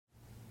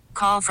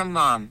call from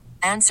mom.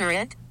 Answer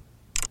it.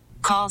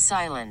 Call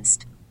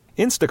silenced.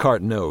 Instacart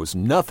knows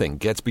nothing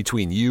gets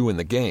between you and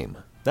the game.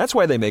 That's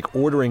why they make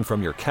ordering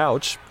from your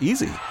couch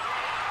easy.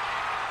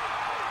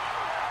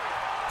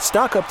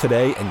 Stock up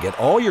today and get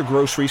all your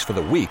groceries for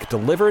the week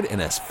delivered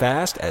in as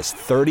fast as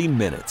 30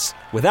 minutes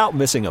without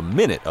missing a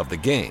minute of the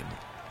game.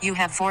 You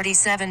have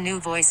 47 new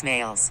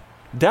voicemails.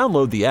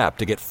 Download the app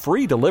to get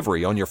free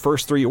delivery on your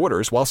first 3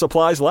 orders while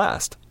supplies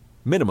last.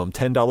 Minimum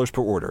 $10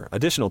 per order.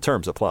 Additional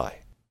terms apply.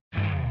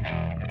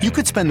 You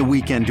could spend the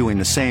weekend doing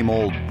the same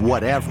old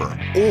whatever,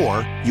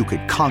 or you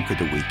could conquer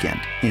the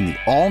weekend in the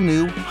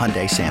all-new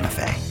Hyundai Santa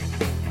Fe.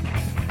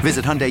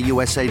 Visit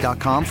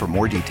HyundaiUSA.com for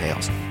more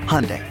details.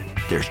 Hyundai,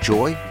 there's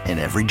joy in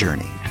every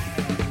journey.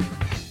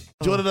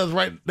 Joining us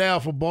right now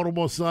from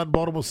Baltimore Sun,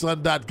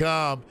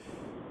 BaltimoreSun.com,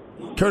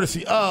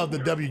 courtesy of the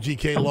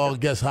WGK Long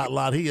Guest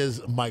Hotline. He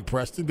is Mike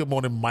Preston. Good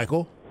morning,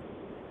 Michael.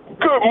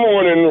 Good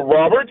morning,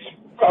 Robert.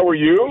 How are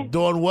you?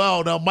 Doing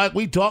well. Now, Mike,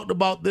 we talked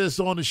about this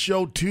on the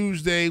show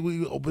Tuesday.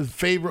 We were in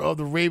favor of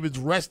the Ravens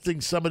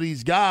resting some of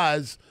these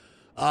guys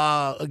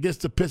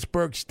against the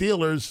Pittsburgh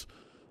Steelers.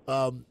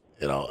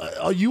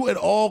 Are you at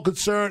all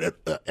concerned,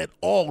 at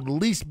all, the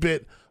least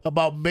bit,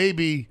 about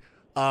maybe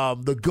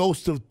the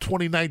ghost of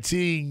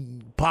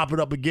 2019 popping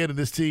up again and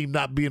this team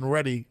not being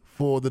ready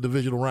for the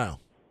divisional round?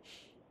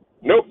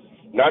 Nope,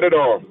 not at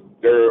all.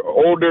 They're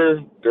older.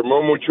 They're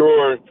more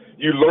mature.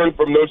 You learn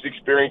from those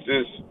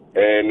experiences.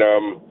 And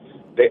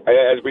they,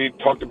 as we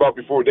talked about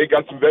before, they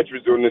got some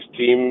veterans on this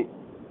team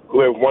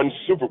who have won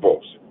Super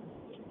Bowls.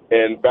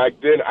 And back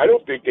then, I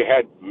don't think they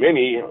had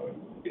many,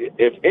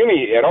 if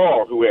any at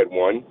all, who had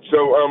won.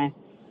 So,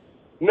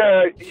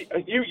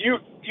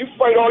 you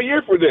fight all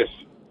year for this,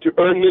 to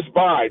earn this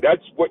bye.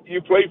 That's what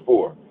you play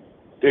for.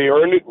 They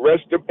earn it,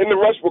 rest, and the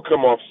rest will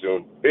come off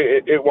soon.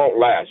 It won't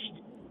last,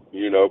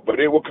 but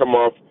it will come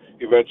off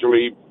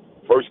eventually,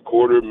 first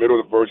quarter, middle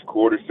of the first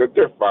quarter. So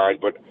they're fine,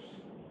 but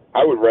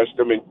I would rest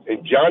them. And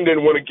John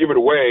didn't want to give it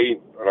away,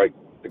 like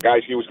the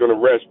guys he was going to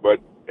rest, but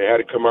it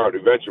had to come out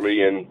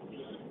eventually, and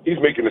he's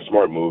making a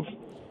smart move.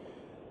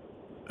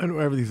 I know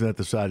everything's not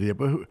decided yet,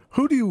 but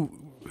who do you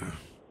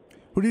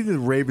think the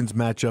Ravens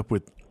match up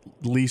with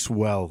least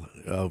well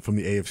from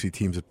the AFC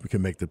teams that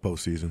can make the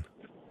postseason?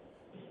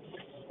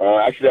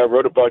 Actually, I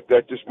wrote about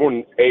that this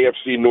morning.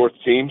 AFC North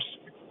teams.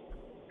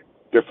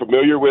 They're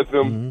familiar with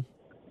them. Mm-hmm.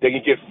 They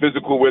can get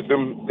physical with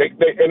them.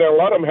 And a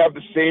lot of them have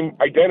the same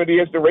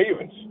identity as the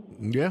Ravens.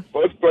 Yeah.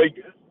 Both play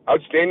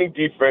outstanding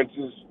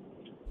defenses.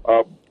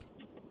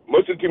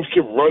 Most of the teams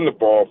can run the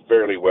ball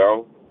fairly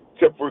well,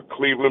 except for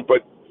Cleveland.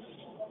 But,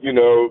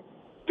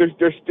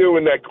 they're still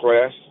in that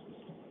class.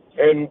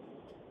 And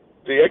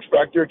the X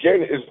factor,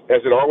 again, is,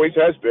 as it always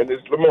has been, is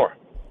Lamar.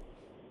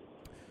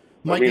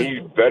 Mike,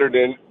 he's better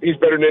than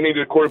any of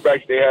the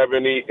quarterbacks they have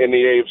in the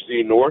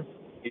AFC North.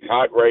 He's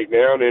hot right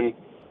now, and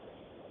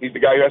he's the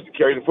guy who has to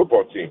carry the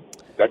football team.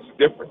 That's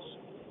the difference.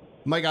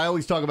 Mike, I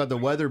always talk about the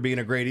weather being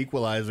a great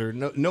equalizer.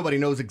 Nobody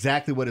knows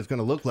exactly what it's going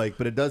to look like,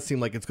 but it does seem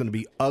like it's going to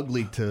be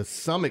ugly to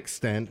some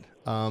extent.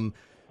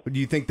 Do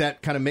you think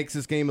that kind of makes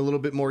this game a little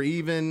bit more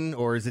even,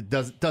 or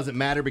does it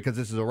matter because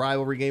this is a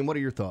rivalry game? What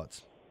are your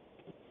thoughts?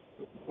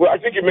 Well, I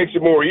think it makes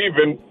it more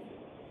even,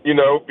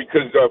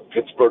 because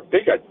Pittsburgh,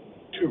 they got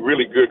two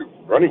really good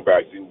running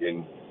backs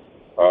in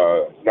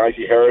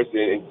Najee Harris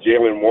and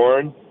Jalen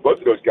Warren. Both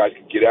of those guys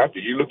can get after.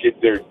 You look at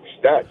their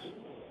stats;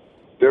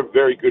 they're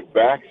very good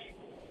backs.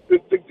 The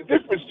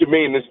difference to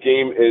me in this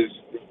game is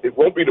it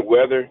won't be the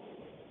weather.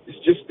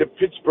 It's just that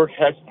Pittsburgh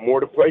has more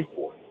to play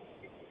for.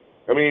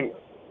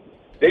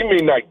 They may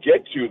not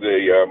get to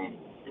the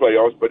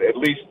playoffs, but at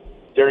least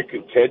they're in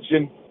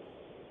contention.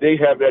 They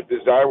have that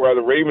desire, while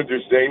the Ravens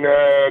are saying,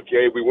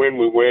 okay, we win,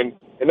 we win.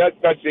 And that's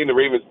not saying the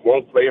Ravens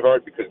won't play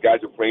hard because guys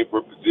are playing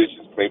for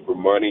positions, playing for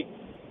money.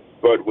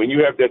 But when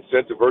you have that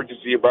sense of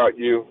urgency about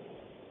you,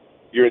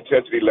 your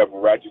intensity level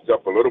ratchets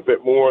up a little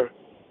bit more,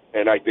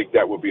 and I think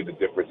that will be the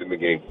difference in the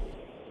game.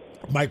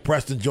 Mike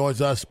Preston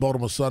joins us,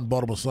 Baltimore Sun,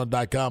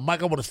 BaltimoreSun.com.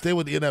 Mike, I want to stay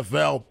with the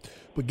NFL,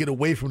 but get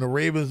away from the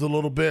Ravens a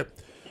little bit.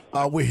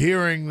 We're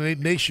hearing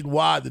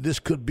nationwide that this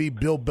could be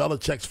Bill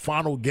Belichick's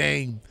final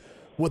game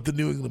with the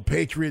New England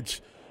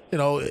Patriots.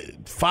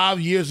 5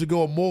 years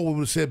ago or more, we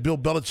would have said Bill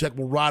Belichick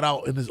will ride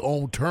out in his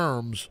own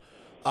terms.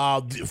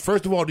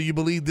 First of all, do you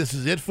believe this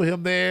is it for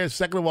him there?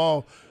 Second of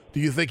all,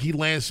 do you think he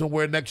lands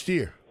somewhere next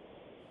year?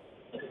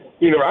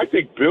 I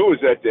think Bill is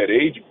at that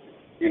age,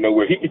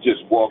 where he could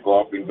just walk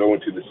off and go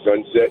into the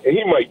sunset, and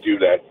he might do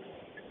that.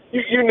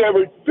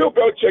 Bill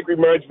Belichick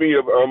reminds me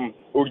of,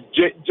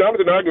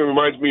 Jonathan Ogden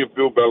reminds me of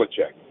Bill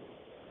Belichick,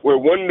 where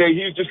one day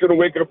he's just going to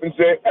wake up and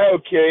say,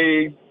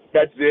 okay,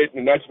 that's it,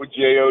 and that's what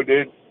J.O.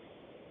 did.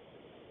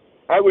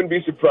 I wouldn't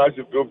be surprised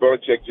if Bill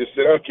Belichick just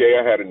said, okay,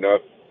 I had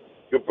enough,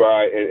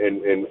 goodbye,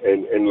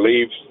 and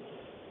leaves.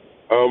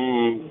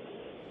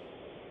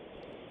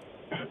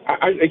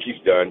 I think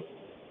he's done.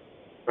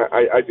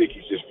 I think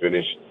he's just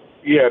finished.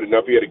 He had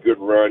enough. He had a good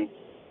run.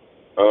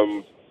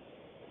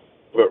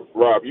 But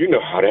Rob, you know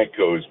how that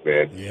goes,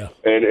 man. Yeah.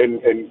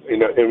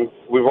 And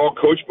we've all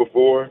coached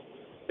before,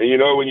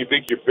 And, when you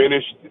think you're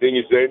finished, then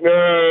you say,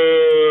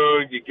 no,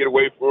 you get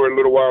away for a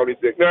little while, and you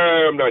say, no,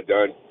 I'm not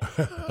done.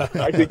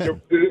 I think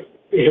there'll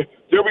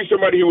be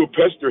somebody who will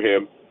pester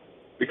him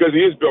because he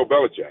is Bill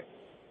Belichick.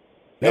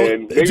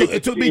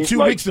 It took me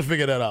 2 weeks to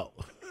figure that out.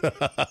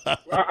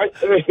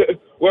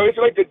 Well, it's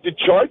like the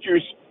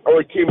Chargers are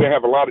a team that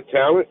have a lot of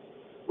talent.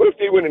 What if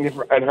they went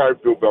and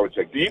hired Bill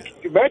Belichick? Do you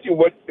imagine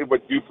what it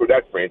would do for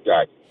that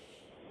franchise?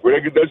 Where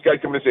those guys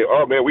come in and say,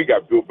 oh, man, we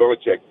got Bill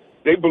Belichick.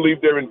 They believe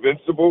they're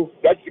invincible.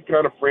 That's the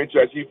kind of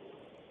franchise he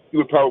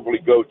would probably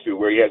go to,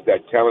 where he has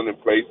that talent in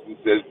place and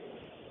says,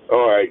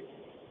 all right,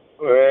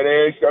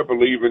 they start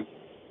believing,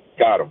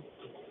 got him.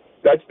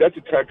 That's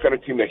the kind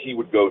of team that he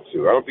would go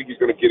to. I don't think he's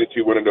going to get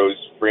into one of those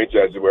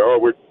franchises where,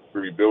 we're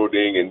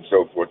rebuilding and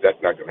so forth.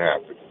 That's not going to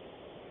happen.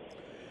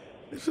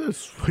 Let's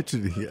switch to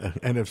the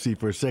NFC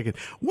for a second.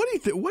 What do you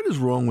think? What is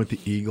wrong with the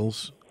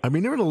Eagles? I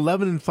mean, they're an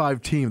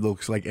 11-5 team.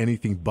 Looks like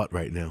anything but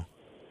right now.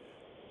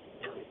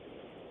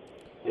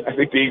 I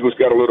think the Eagles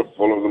got a little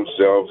full of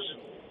themselves.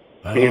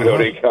 They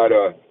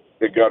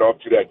got off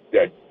to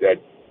that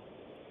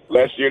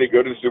last year. They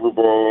go to the Super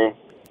Bowl.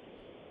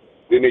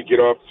 Then they get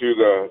off to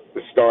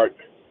the start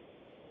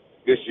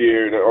this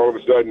year, and all of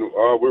a sudden,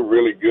 we're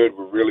really good.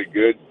 We're really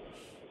good.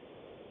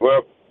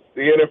 Well,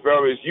 the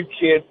NFL is you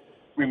can't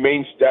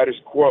remain status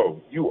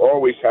quo. You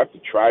always have to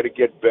try to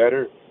get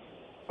better.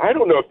 I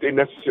don't know if they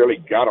necessarily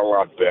got a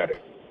lot better.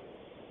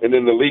 And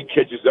then the league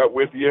catches up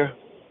with you,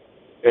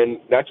 and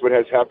that's what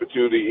has happened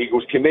to the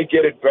Eagles. Can they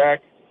get it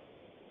back?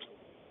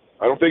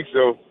 I don't think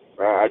so.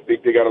 I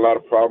think they got a lot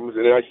of problems.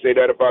 And then I say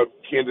that about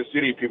Kansas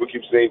City. People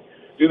keep saying,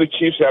 do the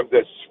Chiefs have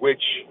that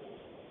switch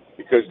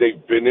because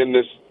they've been in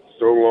this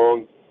so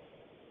long?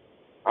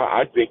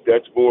 I think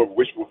that's more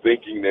wishful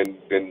thinking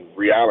than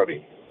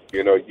reality.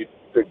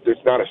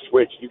 There's not a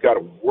switch. You got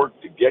to work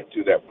to get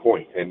to that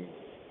point, and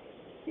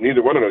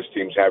neither one of those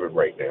teams have it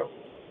right now.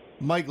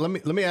 Mike, let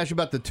me ask you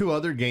about the two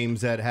other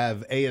games that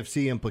have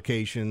AFC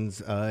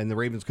implications, and the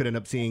Ravens could end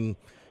up seeing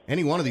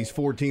any one of these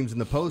four teams in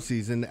the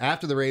postseason.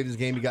 After the Ravens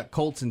game, you got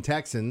Colts and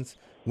Texans,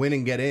 win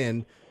and get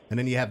in, and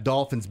then you have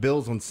Dolphins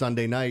Bills on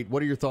Sunday night.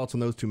 What are your thoughts on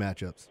those two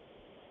matchups?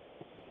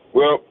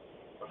 Well,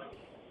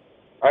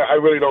 I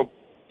really don't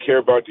care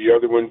about the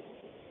other one,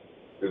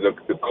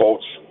 the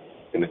Colts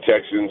and the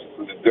Texans.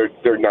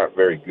 They're not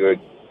very good,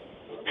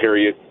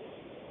 period.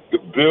 The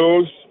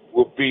Bills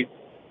will beat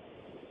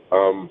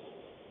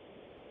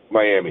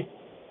Miami.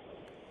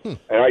 And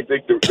I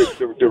think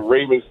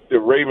the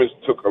Ravens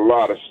took a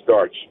lot of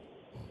starch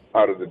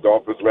out of the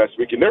Dolphins last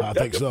week, and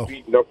they're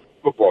beating up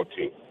football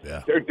team.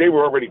 Yeah. They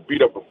were already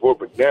beat up before,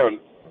 but now,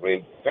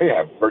 they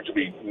have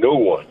virtually no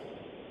one.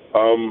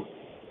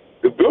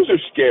 The Bills are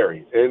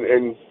scary,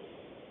 and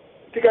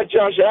they got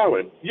Josh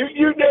Allen.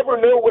 You never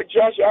know what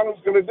Josh Allen's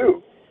going to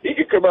do. He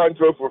could come out and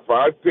throw for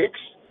 5 picks,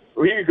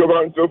 or he could come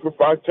out and throw for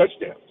 5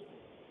 touchdowns.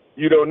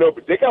 You don't know,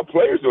 but they got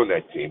players on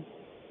that team.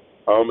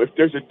 If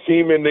there's a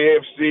team in the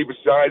AFC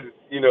besides,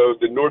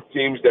 the North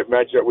teams that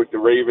match up with the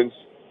Ravens,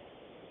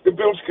 the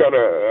Bills kind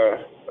of,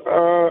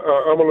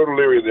 I'm a little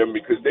leery of them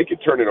because they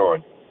could turn it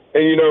on.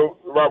 And,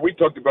 Rob, we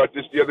talked about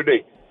this the other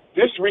day.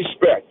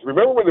 Disrespect.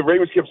 Remember when the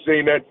Ravens kept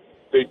saying that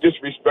they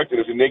disrespected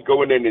us and they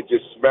go in there and they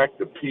just smack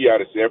the pee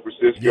out of San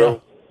Francisco? Yeah.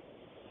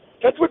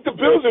 That's what the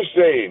Bills are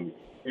saying.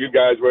 You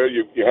guys,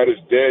 you had us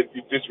dead,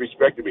 you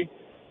disrespected me.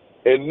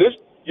 And this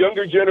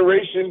younger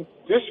generation,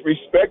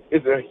 disrespect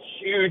is a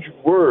huge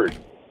word.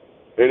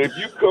 And if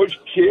you coach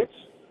kids,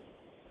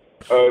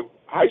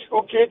 high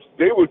school kids,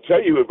 they will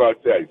tell you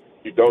about that.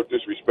 You don't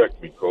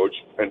disrespect me, coach.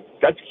 And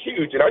that's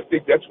huge. And I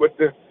think that's what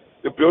the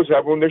Bills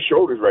have on their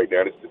shoulders right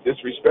now. It's the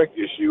disrespect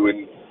issue,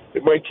 and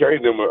it might carry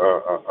them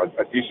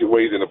a decent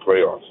ways in the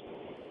playoffs.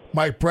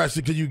 Mike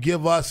Preston, can you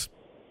give us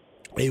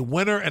a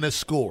winner and a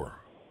score?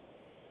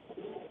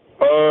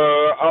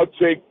 I'll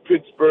take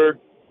Pittsburgh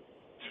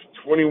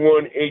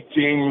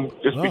 21-18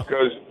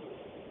 because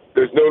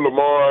there's no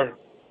Lamar.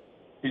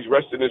 He's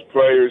resting his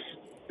players.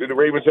 Do the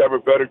Ravens have a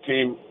better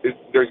team?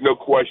 There's no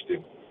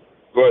question.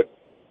 But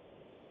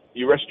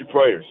you rest your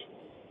players.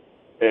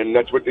 And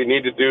that's what they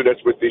need to do.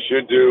 That's what they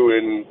should do.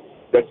 And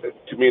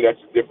to me, that's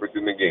the difference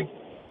in the game.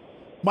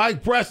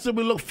 Mike Preston,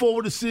 we look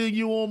forward to seeing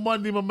you on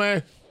Monday, my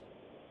man.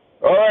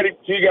 All righty.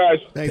 See you guys.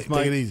 Thanks,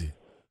 Mike. Take it easy.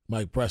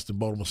 Mike Preston,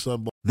 Baltimore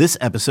Sun. This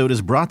episode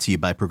is brought to you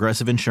by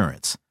Progressive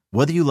Insurance.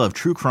 Whether you love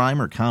true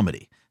crime or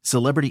comedy,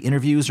 celebrity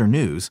interviews or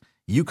news,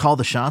 you call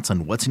the shots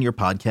on what's in your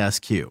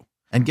podcast queue.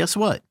 And guess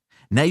what?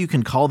 Now you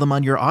can call them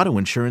on your auto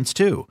insurance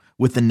too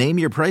with the Name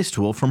Your Price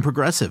tool from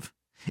Progressive.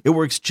 It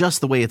works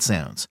just the way it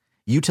sounds.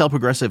 You tell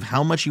Progressive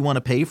how much you want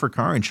to pay for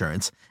car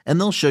insurance, and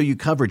they'll show you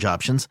coverage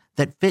options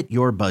that fit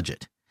your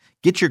budget.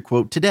 Get your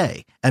quote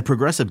today at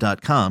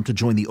Progressive.com to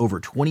join the over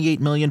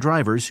 28 million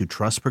drivers who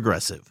trust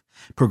Progressive.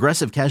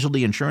 Progressive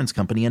Casualty Insurance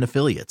Company and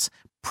Affiliates.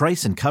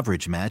 Price and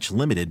coverage match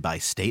limited by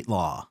state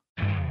law.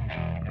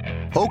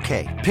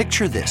 Okay,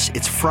 picture this.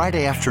 It's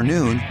Friday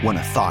afternoon when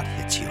a thought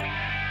hits you.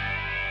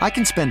 I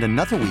can spend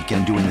another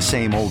weekend doing the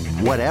same old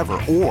whatever,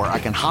 or I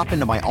can hop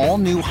into my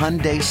all-new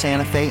Hyundai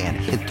Santa Fe and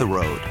hit the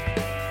road.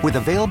 With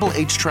available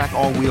H-Track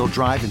all-wheel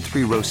drive and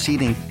 3-row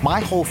seating, my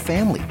whole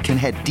family can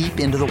head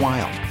deep into the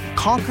wild.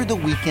 Conquer the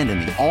weekend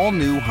in the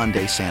all-new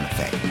Hyundai Santa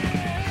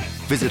Fe.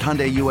 Visit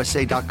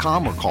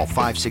HyundaiUSA.com or call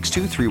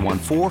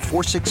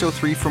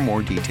 562-314-4603 for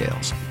more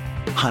details.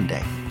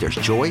 Hyundai, there's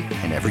joy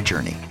in every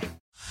journey.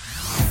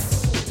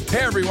 Hey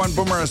everyone,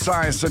 Boomer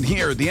Esiason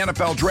here. The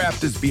NFL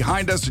Draft is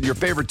behind us and your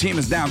favorite team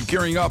is now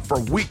gearing up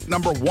for week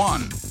number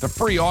 1. The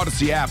free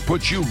Odyssey app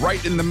puts you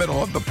right in the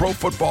middle of the pro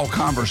football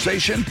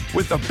conversation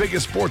with the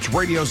biggest sports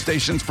radio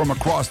stations from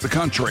across the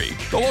country.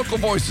 The local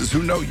voices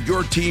who know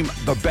your team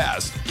the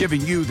best,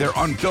 giving you their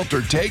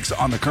unfiltered takes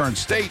on the current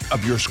state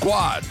of your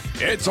squad.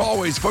 It's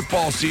always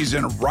football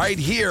season right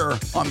here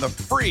on the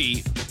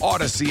free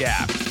Odyssey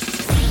app.